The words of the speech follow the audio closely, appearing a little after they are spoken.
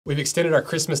We've extended our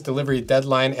Christmas delivery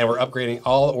deadline and we're upgrading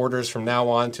all orders from now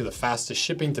on to the fastest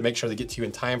shipping to make sure they get to you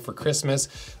in time for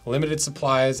Christmas. Limited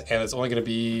supplies, and it's only going to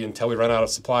be until we run out of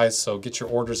supplies, so get your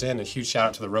orders in. A huge shout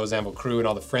out to the Anvil crew and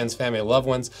all the friends, family, and loved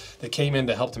ones that came in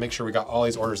to help to make sure we got all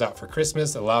these orders out for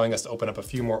Christmas, allowing us to open up a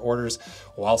few more orders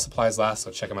while supplies last, so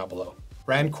check them out below.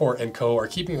 Rancourt & Co. are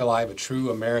keeping alive a true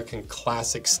American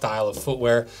classic style of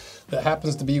footwear that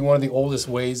happens to be one of the oldest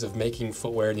ways of making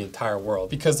footwear in the entire world,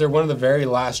 because they're one of the very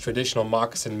last traditional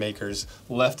moccasin makers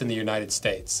left in the United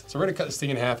States. So we're gonna cut this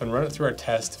thing in half and run it through our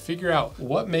test to figure out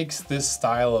what makes this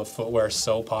style of footwear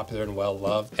so popular and well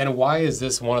loved, and why is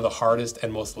this one of the hardest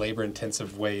and most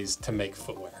labor-intensive ways to make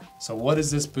footwear. So what is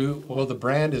this boot? Well, the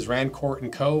brand is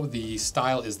Rancourt & Co. The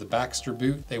style is the Baxter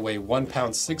boot. They weigh 1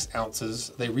 pound 6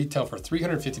 ounces. They retail for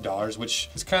 $350, which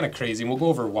is kind of crazy. And we'll go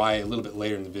over why a little bit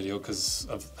later in the video because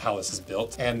of how this is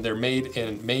built. And they're made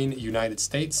in Maine, United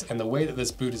States. And the way that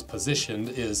this boot is positioned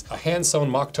is a hand-sewn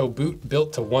mock toe boot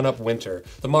built to one-up winter.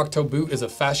 The mock toe boot is a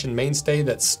fashion mainstay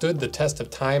that stood the test of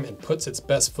time and puts its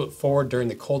best foot forward during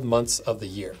the cold months of the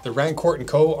year. The Rancourt &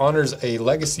 Co. honors a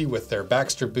legacy with their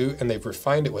Baxter boot, and they've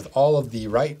refined it with all of the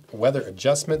right weather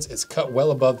adjustments. It's cut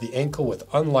well above the ankle with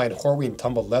unlined Horween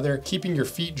tumbled leather, keeping your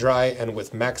feet dry and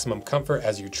with maximum comfort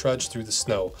as you trudge through the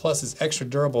snow. Plus, its extra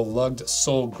durable lugged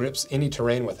sole grips any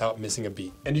terrain without missing a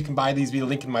beat. And you can buy these via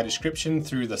link in my description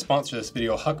through the sponsor of this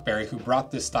video, Huckberry, who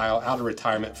brought this style out of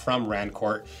retirement from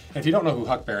Rancourt. And if you don't know who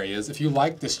Huckberry is, if you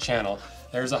like this channel,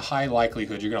 there's a high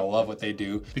likelihood you're gonna love what they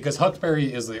do, because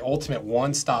Huckberry is the ultimate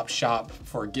one-stop shop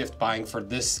for gift buying for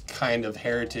this kind of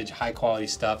heritage, high quality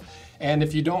stuff. And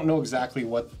if you don't know exactly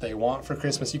what they want for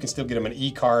Christmas, you can still get them an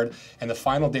e-card. And the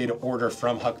final day to order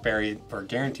from Huckberry for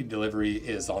guaranteed delivery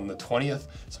is on the 20th.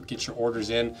 So get your orders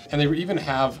in. And they even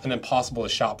have an impossible to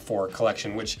shop for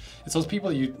collection, which it's those people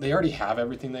that they already have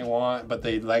everything they want, but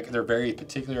they're very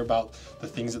particular about the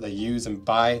things that they use and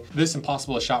buy. This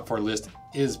impossible to shop for list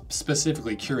is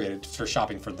specifically curated for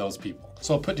shopping for those people.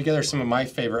 So I'll put together some of my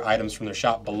favorite items from their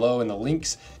shop below in the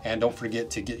links, and don't forget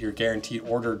to get your guaranteed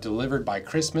order delivered by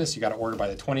Christmas. You got to order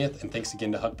by the 20th, and thanks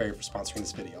again to Huckberry for sponsoring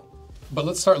this video. But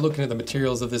let's start looking at the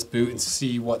materials of this boot and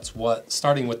see what's what,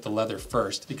 starting with the leather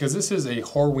first, because this is a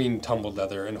Horween tumbled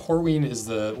leather, and Horween is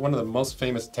one of the most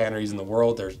famous tanneries in the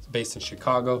world. They're based in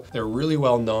Chicago. They're really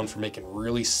well known for making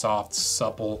really soft,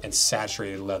 supple, and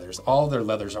saturated leathers. All their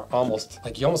leathers are almost,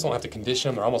 like, you almost don't have to condition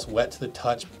them. They're almost wet to the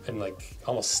touch and like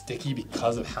almost sticky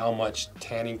because of how much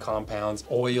tanning compounds,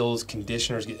 oils,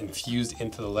 conditioners get infused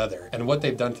into the leather. And what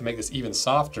they've done to make this even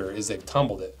softer is they've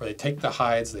tumbled it, where they take the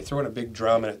hides, they throw in a big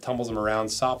drum, and it tumbles them around,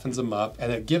 softens them up,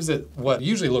 and it gives it what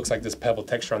usually looks like this pebble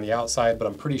texture on the outside, but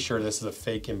I'm pretty sure this is a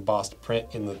fake embossed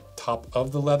print in the top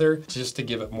of the leather just to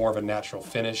give it more of a natural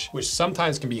finish, which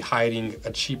sometimes can be hiding a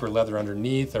cheaper leather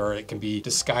underneath, or it can be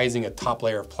disguising a top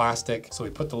layer of plastic. So we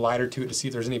put the lighter to it to see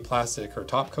if there's any plastic or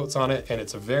top coats on it, and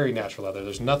it's a very natural leather.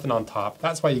 There's nothing on top.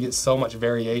 That's why you get so much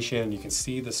variation. You can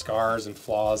see the scars and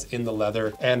flaws in the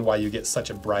leather, and why you get such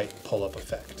a bright pull-up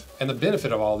effect. And the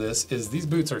benefit of all this is these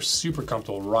boots are super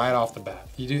comfortable right off the bat.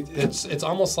 It's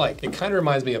almost like, it kind of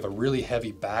reminds me of a really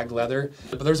heavy bag leather,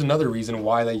 but there's another reason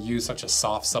why they use such a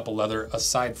soft, supple leather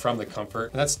aside from the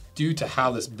comfort, and that's due to how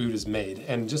this boot is made.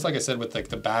 And just like I said with like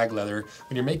the bag leather,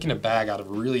 when you're making a bag out of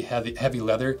really heavy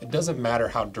leather, it doesn't matter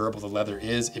how durable the leather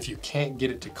is if you can't get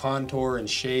it to contour and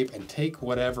shape and take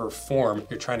whatever form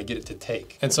you're trying to get it to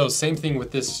take. And so same thing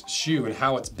with this shoe and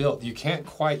how it's built. You can't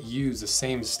quite use the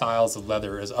same styles of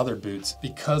leather as other boots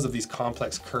because of these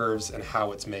complex curves and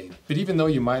how it's made. But even though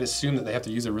you might assume that they have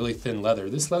to use a really thin leather,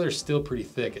 this leather is still pretty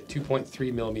thick at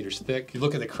 2.3 millimeters thick. If you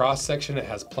look at the cross section, it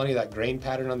has plenty of that grain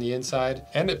pattern on the inside,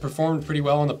 and it performed pretty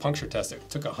well on the puncture test. It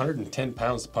took 110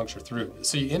 pounds to puncture through.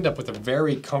 So you end up with a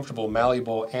very comfortable,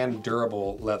 malleable, and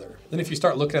durable leather. Then if you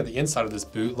start looking at the inside of this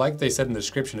boot, like they said in the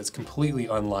description, it's completely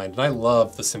unlined. And I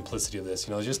love the simplicity of this.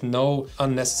 You know, there's just no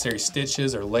unnecessary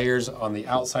stitches or layers on the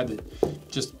outside that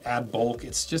just add bulk.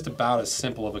 It's just about as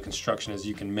simple of a construction as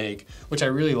you can make, which I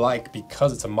really like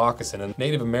because it's a moccasin. And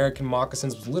Native American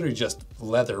moccasins was literally just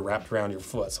leather wrapped around your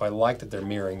foot. So I like that they're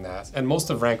mirroring that. And most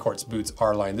of Rancourt's boots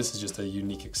are lined. This is just a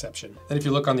unique exception. Then if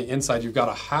you look on the inside, you've got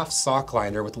a half sock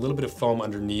liner with a little bit of foam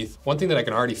underneath. One thing that I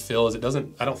can already feel is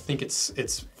I don't think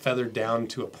it's feathered down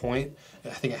to a point. I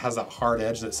think it has that hard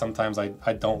edge that sometimes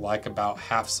I don't like about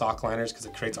half sock liners because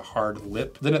it creates a hard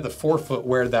lip. Then at the forefoot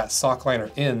where that sock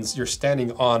liner ends, you're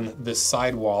standing on this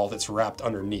sidewall that's wrapped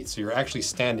underneath. So you're actually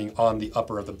standing on the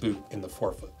upper of the boot in the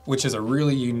forefoot, which is a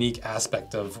really unique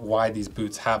aspect of why these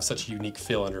boots have such a unique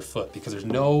feel underfoot, because there's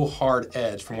no hard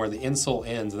edge from where the insole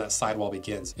ends and that sidewall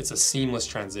begins. It's a seamless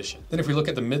transition. Then if we look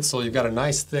at the midsole, you've got a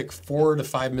nice thick 4 to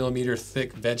 5 millimeter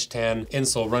thick veg tan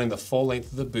insole running the full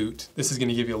length of the boot. This is going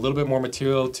to give you a little bit more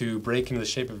material to break into the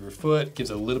shape of your foot, gives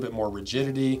a little bit more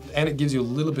rigidity, and it gives you a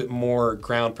little bit more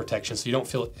ground protection so you don't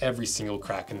feel every single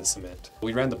crack in the cement.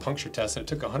 We ran the puncture test and it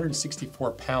took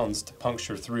 164 pounds to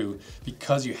puncture through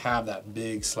because you have that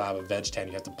big slab of veg tan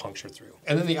you have to puncture through.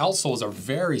 And then the outsole is a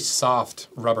very soft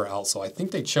rubber outsole. I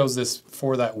think they chose this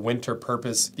for that winter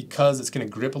purpose because it's going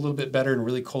to grip a little bit better in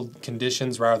really cold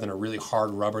conditions rather than a really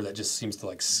hard rubber that just seems to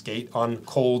like skate on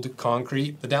cold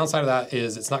concrete. The downside of that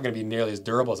is it's not going to be nearly as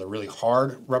durable as a really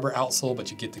hard rubber outsole,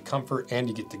 but you get the comfort and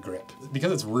you get the grip.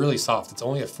 Because it's really soft, it's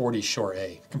only a 40 Shore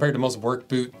A. Compared to most work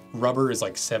boot, rubber is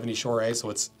like 70 Shore A, so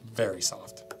it's very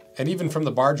soft. And even from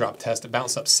the bar drop test, it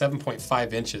bounced up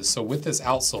 7.5 inches. So with this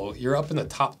outsole, you're up in the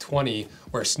top 20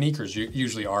 where sneakers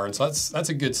usually are. And so that's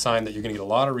a good sign that you're gonna get a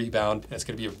lot of rebound and it's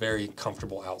gonna be a very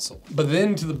comfortable outsole. But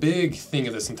then to the big thing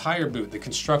of this entire boot, the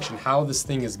construction, how this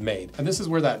thing is made. And this is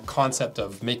where that concept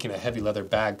of making a heavy leather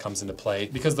bag comes into play,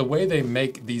 because the way they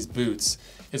make these boots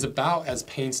is about as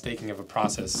painstaking of a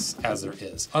process as there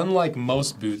is. Unlike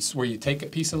most boots where you take a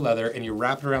piece of leather and you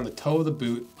wrap it around the toe of the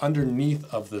boot underneath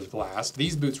of the last,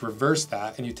 these boots reverse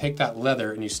that and you take that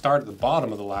leather and you start at the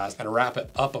bottom of the last and wrap it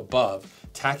up above,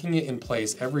 tacking it in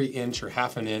place every inch or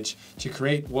half an inch to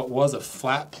create what was a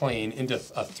flat plane into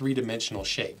a three-dimensional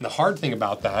shape. And the hard thing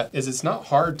about that is it's not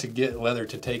hard to get leather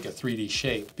to take a 3D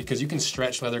shape because you can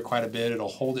stretch leather quite a bit, it'll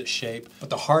hold its shape, but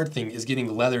the hard thing is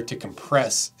getting leather to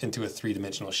compress into a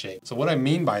three-dimensional shape. So what I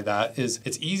mean by that is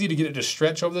it's easy to get it to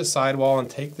stretch over the sidewall and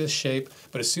take this shape,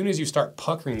 but as soon as you start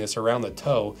puckering this around the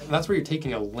toe, and that's where you're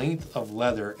taking a length of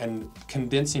leather and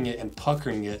condensing it and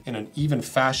puckering it in an even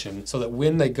fashion so that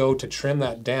when they go to trim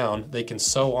that down, they can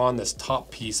sew on this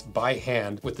top piece by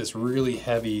hand with this really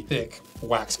heavy, thick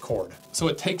wax cord. So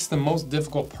it takes the most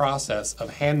difficult process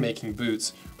of hand making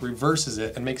boots, reverses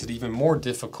it, and makes it even more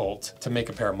difficult to make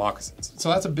a pair of moccasins. So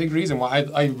that's a big reason why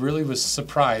I really was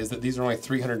surprised that these are only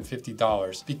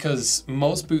 $350, because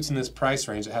most boots in this price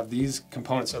range that have these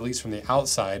components, at least from the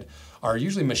outside, are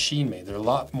usually machine made. They're a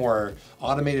lot more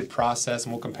automated process,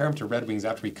 and we'll compare them to Red Wings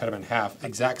after we cut them in half.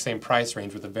 Exact same price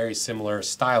range with a very similar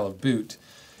style of boot.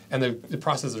 And the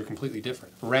processes are completely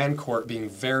different. Rancourt being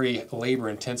very labor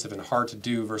intensive and hard to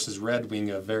do versus Red Wing,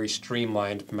 a very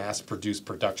streamlined mass produced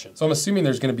production. So I'm assuming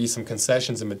there's gonna be some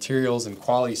concessions in materials and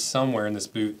quality somewhere in this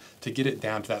boot to get it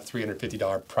down to that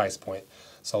 $350 price point.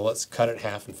 So let's cut it in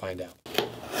half and find out.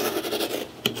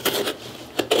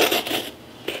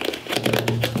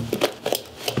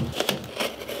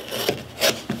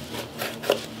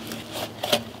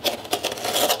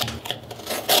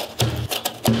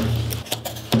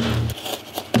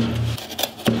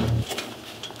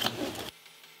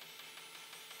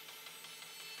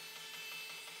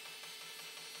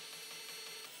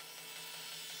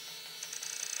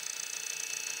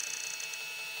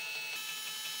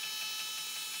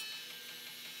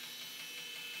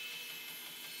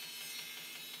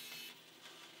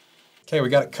 Okay, we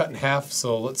got it cut in half,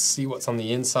 so let's see what's on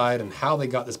the inside and how they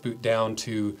got this boot down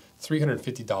to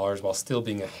 $350 while still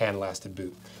being a hand-lasted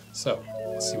boot. So,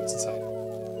 let's see what's inside.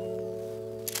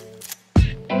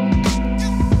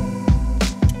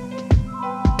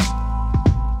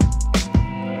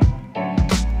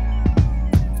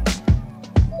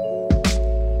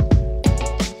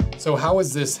 So how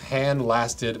is this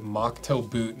hand-lasted mock toe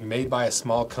boot made by a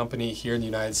small company here in the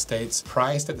United States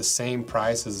priced at the same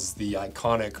price as the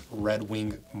iconic Red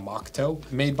Wing mock toe,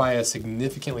 made by a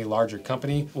significantly larger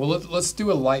company? Well, let's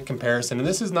do a light comparison, and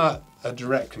this is not a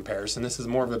direct comparison. This is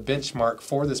more of a benchmark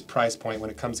for this price point when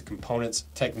it comes to components,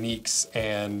 techniques,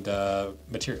 and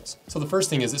materials. So the first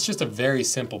thing is it's just a very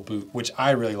simple boot, which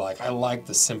I really like. I like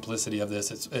the simplicity of this.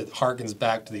 It harkens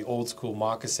back to the old school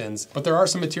moccasins, but there are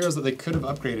some materials that they could have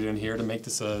upgraded in here to make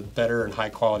this a better and high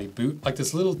quality boot, like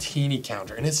this little teeny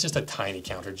counter, and it's just a tiny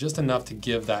counter, just enough to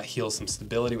give that heel some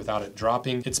stability without it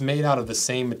dropping. It's made out of the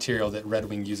same material that Red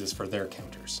Wing uses for their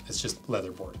counters. It's just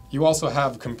leatherboard. You also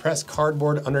have compressed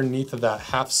cardboard underneath of that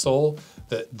half sole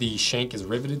that the shank is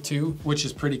riveted to, which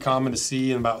is pretty common to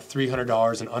see in about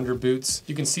 $300 in under boots.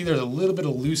 You can see there's a little bit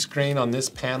of loose grain on this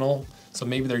panel So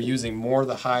maybe they're using more of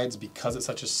the hides because it's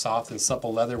such a soft and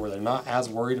supple leather where they're not as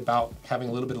worried about having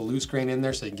a little bit of loose grain in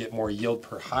there so they can get more yield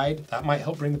per hide. That might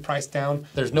help bring the price down.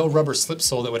 There's no rubber slip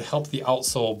sole that would help the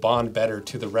outsole bond better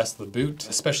to the rest of the boot,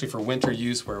 especially for winter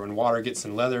use where when water gets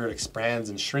in leather, it expands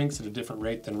and shrinks at a different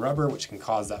rate than rubber, which can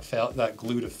cause that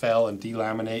glue to fail and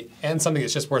delaminate. And something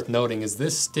that's just worth noting is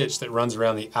this stitch that runs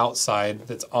around the outside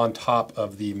that's on top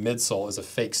of the midsole is a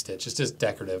fake stitch. It's just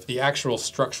decorative. The actual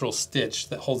structural stitch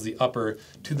that holds the upper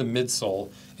to the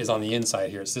midsole is on the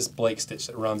inside here. It's this Blake stitch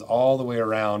that runs all the way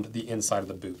around the inside of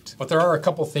the boot. But there are a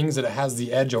couple things that it has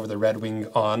the edge over the Red Wing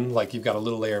on, like you've got a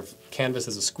little layer of canvas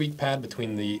as a squeak pad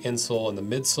between the insole and the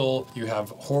midsole. You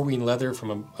have Horween leather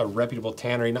from a reputable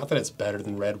tannery. Not that it's better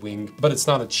than Red Wing, but it's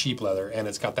not a cheap leather and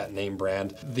it's got that name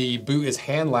brand. The boot is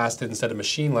hand lasted instead of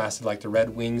machine lasted like the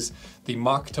Red Wings. The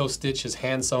mock toe stitch is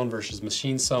hand sewn versus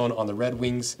machine sewn on the Red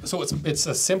Wings. So it's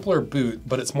a simpler boot,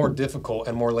 but it's more difficult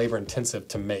and more labor intensive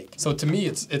to make. So to me,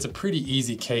 it's a pretty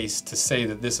easy case to say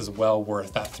that this is well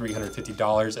worth that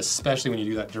 $350, especially when you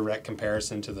do that direct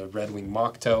comparison to the Red Wing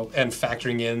mock toe and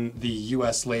factoring in the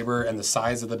US labor and the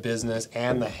size of the business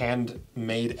and the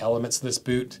handmade elements of this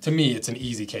boot. To me, it's an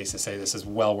easy case to say this is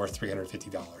well worth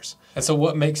 $350. And so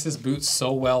what makes this boot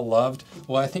so well loved?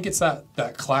 Well, I think it's that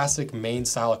classic Maine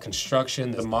style of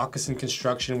construction, the moccasin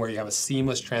construction where you have a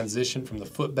seamless transition from the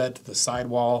footbed to the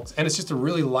sidewall. And it's just a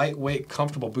really lightweight,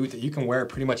 comfortable boot that you can wear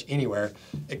pretty much anywhere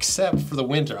except for the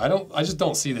winter. I just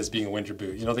don't see this being a winter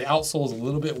boot. You know, the outsole is a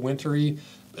little bit wintry.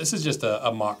 This is just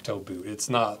a mock toe boot. It's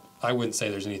not, I wouldn't say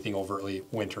there's anything overtly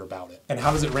winter about it. And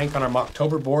how does it rank on our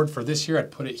Mocktober board for this year?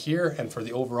 I'd put it here, and for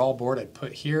the overall board, I'd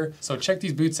put here. So check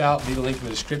these boots out, leave a link in the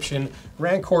description.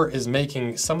 Rancourt is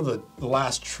making some of the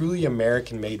last truly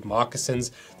American-made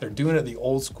moccasins. They're doing it the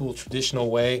old school traditional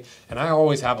way, and I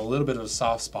always have a little bit of a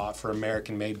soft spot for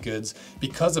American-made goods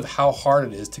because of how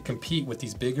hard it is to compete with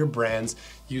these bigger brands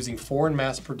using foreign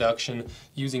mass production,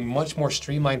 using much more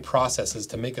streamlined processes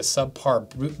to make a subpar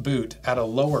boot at a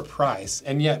lower price,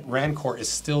 and yet Rancourt is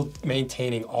still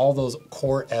maintaining all those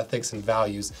core ethics and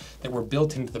values that were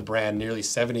built into the brand nearly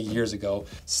 70 years ago.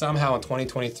 Somehow in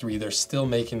 2023, they're still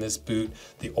making this boot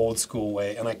the old school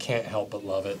way, and I can't help but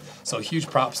love it. So huge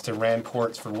props to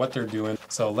Rancourt for what they're doing.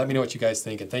 So let me know what you guys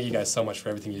think, and thank you guys so much for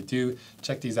everything you do.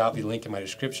 Check these out, the link in my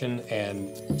description,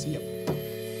 and see ya.